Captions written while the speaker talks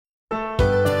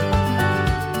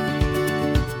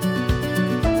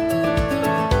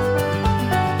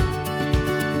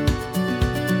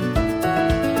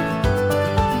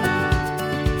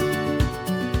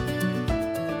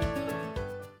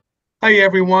Hi,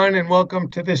 everyone, and welcome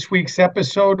to this week's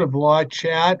episode of Law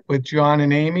Chat with John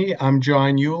and Amy. I'm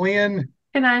John Yulian.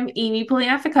 And I'm Amy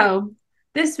Poliafico.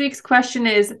 This week's question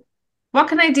is, what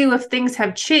can I do if things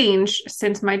have changed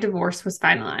since my divorce was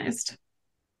finalized?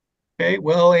 Okay,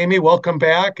 well, Amy, welcome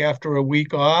back after a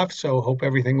week off. So, hope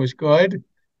everything was good,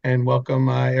 and welcome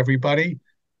everybody.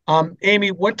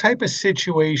 Amy, what type of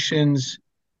situations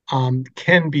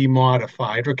can be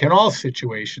modified, or can all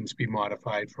situations be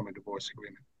modified from a divorce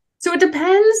agreement? So it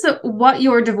depends what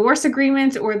your divorce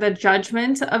agreement or the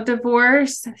judgment of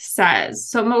divorce says.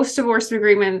 So most divorces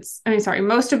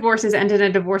end in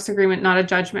a divorce agreement, not a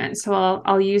judgment. So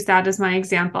I'll use that as my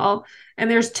example. And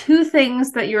there's two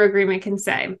things that your agreement can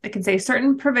say. It can say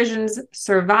certain provisions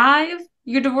survive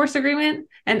your divorce agreement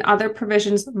and other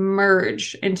provisions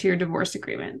merge into your divorce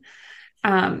agreement.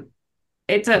 Um,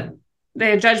 it's a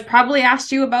the judge probably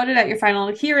asked you about it at your final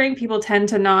hearing. People tend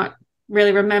to not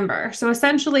really remember. So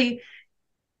essentially,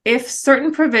 if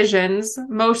certain provisions,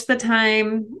 most of the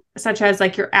time, such as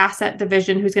like your asset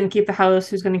division, who's going to keep the house,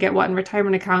 who's going to get what in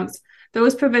retirement accounts,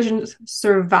 those provisions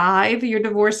survive your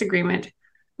divorce agreement,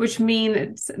 which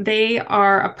means they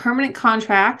are a permanent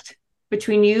contract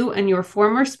between you and your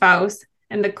former spouse,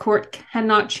 and the court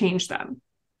cannot change them.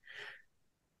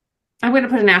 I'm going to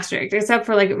put an asterisk, except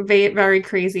for like very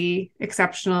crazy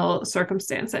exceptional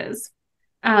circumstances.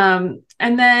 And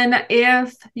then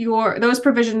if those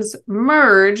provisions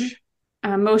merge,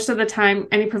 most of the time,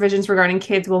 any provisions regarding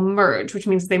kids will merge, which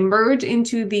means they merge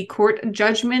into the court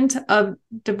judgment of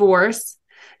divorce,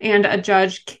 and a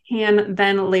judge can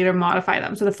then later modify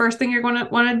them. So the first thing you're going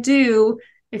to want to do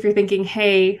if you're thinking,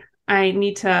 hey, I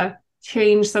need to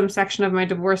change some section of my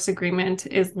divorce agreement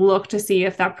is look to see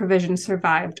if that provision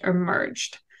survived or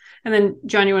merged. And then,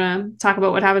 John, you want to talk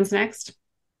about what happens next?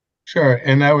 Sure,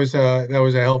 and that was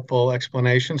a helpful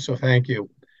explanation. So, thank you.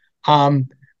 Um,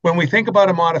 when we think about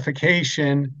a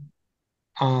modification,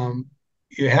 um,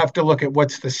 you have to look at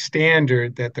what's the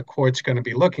standard that the court's going to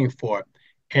be looking for.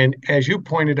 And as you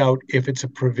pointed out, if it's a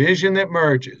provision that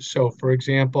merges, so for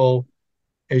example,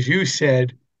 as you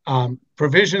said,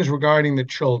 provisions regarding the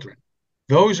children,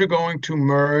 those are going to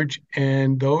merge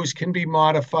and those can be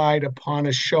modified upon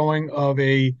a showing of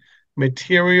a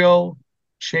material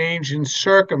change in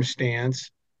circumstance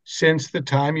since the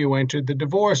time you entered the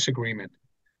divorce agreement.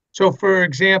 So, for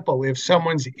example, if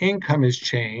someone's income has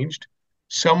changed,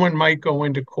 someone might go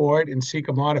into court and seek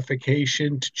a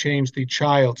modification to change the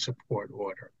child support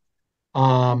order.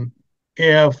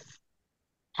 If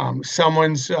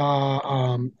someone's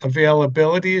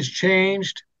availability has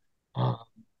changed, uh,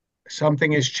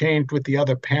 something has changed with the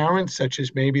other parents, such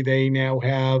as maybe they now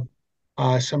have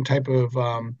some type of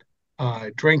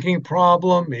drinking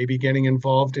problem, maybe getting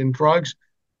involved in drugs.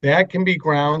 That can be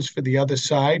grounds for the other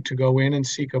side to go in and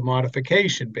seek a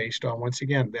modification based on, once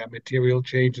again, that material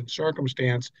change in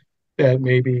circumstance that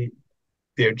maybe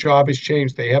their job has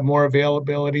changed, they have more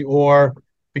availability, or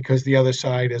because the other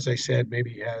side, as I said,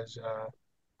 maybe has,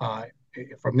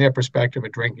 from their perspective, a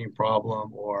drinking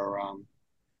problem or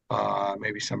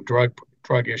maybe some drug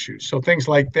issues. So things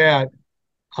like that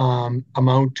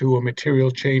amount to a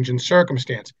material change in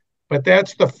circumstance. But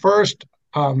that's the first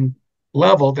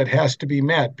level that has to be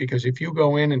met, because if you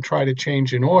go in and try to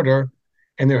change an order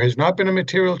and there has not been a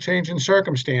material change in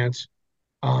circumstance,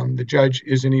 the judge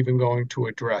isn't even going to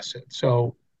address it.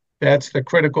 So that's the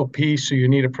critical piece. So you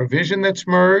need a provision that's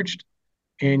merged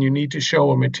and you need to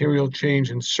show a material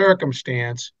change in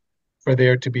circumstance for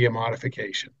there to be a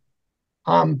modification.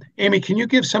 Amy, can you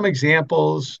give some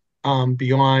examples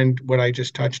beyond what I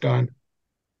just touched on?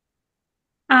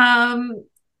 Um,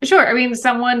 sure. I mean,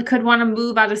 someone could want to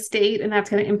move out of state, and that's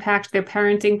going to impact their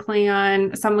parenting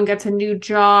plan. Someone gets a new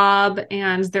job,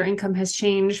 and their income has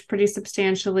changed pretty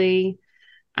substantially.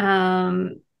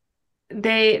 Um,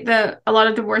 a lot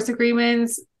of divorce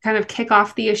agreements kind of kick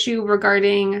off the issue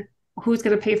regarding who's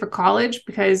going to pay for college,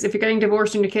 because if you're getting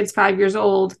divorced and your kid's 5 years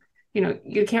old,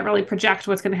 you can't really project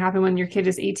what's going to happen when your kid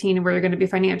is 18 and where you're going to be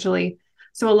financially.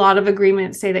 So a lot of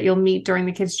agreements say that you'll meet during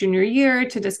the kid's junior year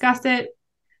to discuss it.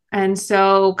 And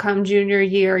so come junior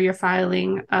year, you're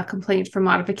filing a complaint for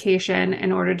modification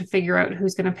in order to figure out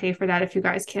who's going to pay for that if you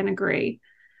guys can't agree.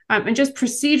 And just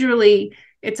procedurally,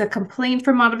 it's a complaint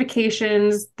for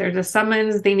modifications. There's a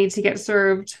summons they need to get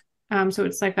served. So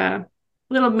it's like a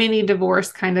little mini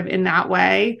divorce kind of in that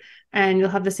way. And you'll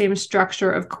have the same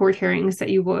structure of court hearings that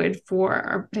you would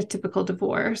for a typical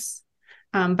divorce.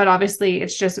 But obviously,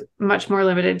 it's just much more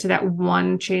limited to that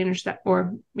one change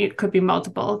or it could be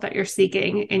multiple that you're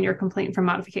seeking in your complaint for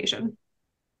modification.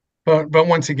 But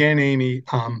once again, Amy,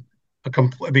 a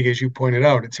complaint, because you pointed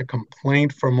out it's a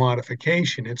complaint for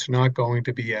modification. It's not going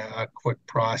to be a quick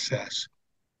process.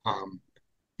 Um,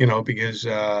 because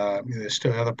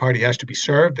the other party has to be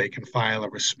served. They can file a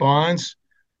response.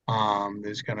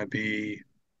 There's going to be,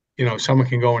 someone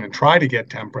can go in and try to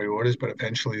get temporary orders, but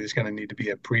eventually there's going to need to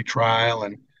be a pretrial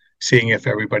and seeing if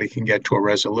everybody can get to a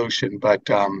resolution. But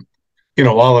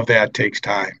all of that takes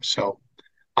time. So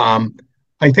um,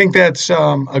 I think that's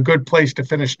a good place to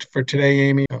finish for today,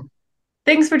 Amy.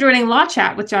 Thanks for joining Law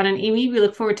Chat with John and Amy. We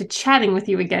look forward to chatting with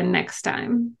you again next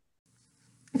time.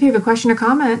 If you have a question or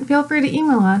comment, feel free to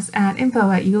email us at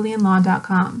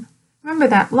info@yulianlaw.com. Remember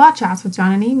that Law Chats with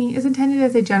John and Amy is intended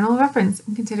as a general reference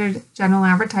and considered general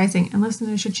advertising, and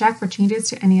listeners should check for changes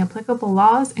to any applicable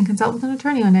laws and consult with an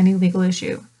attorney on any legal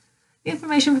issue. The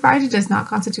information provided does not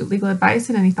constitute legal advice,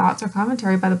 and any thoughts or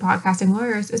commentary by the podcasting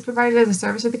lawyers is provided as a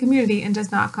service to the community and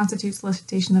does not constitute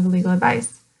solicitation of legal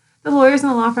advice. The lawyers in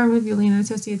the law firm of Julian &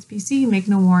 Associates PC make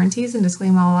no warranties and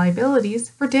disclaim all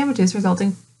liabilities for damages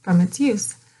resulting from its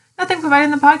use. Nothing provided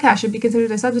in the podcast should be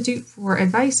considered a substitute for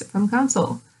advice from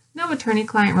counsel. No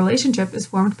attorney-client relationship is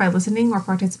formed by listening or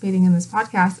participating in this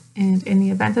podcast, and in the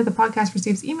event that the podcast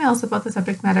receives emails about the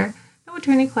subject matter, no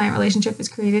attorney-client relationship is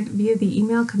created via the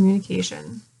email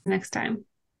communication. Next time.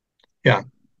 Yeah.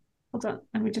 Hold on.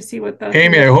 Let me just see what the...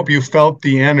 Amy, I hope you felt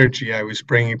the energy I was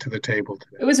bringing to the table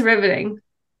today. It was riveting.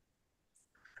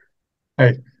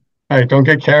 Hey, don't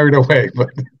get carried away, but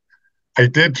I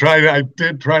did try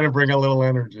to bring a little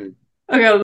energy. Okay.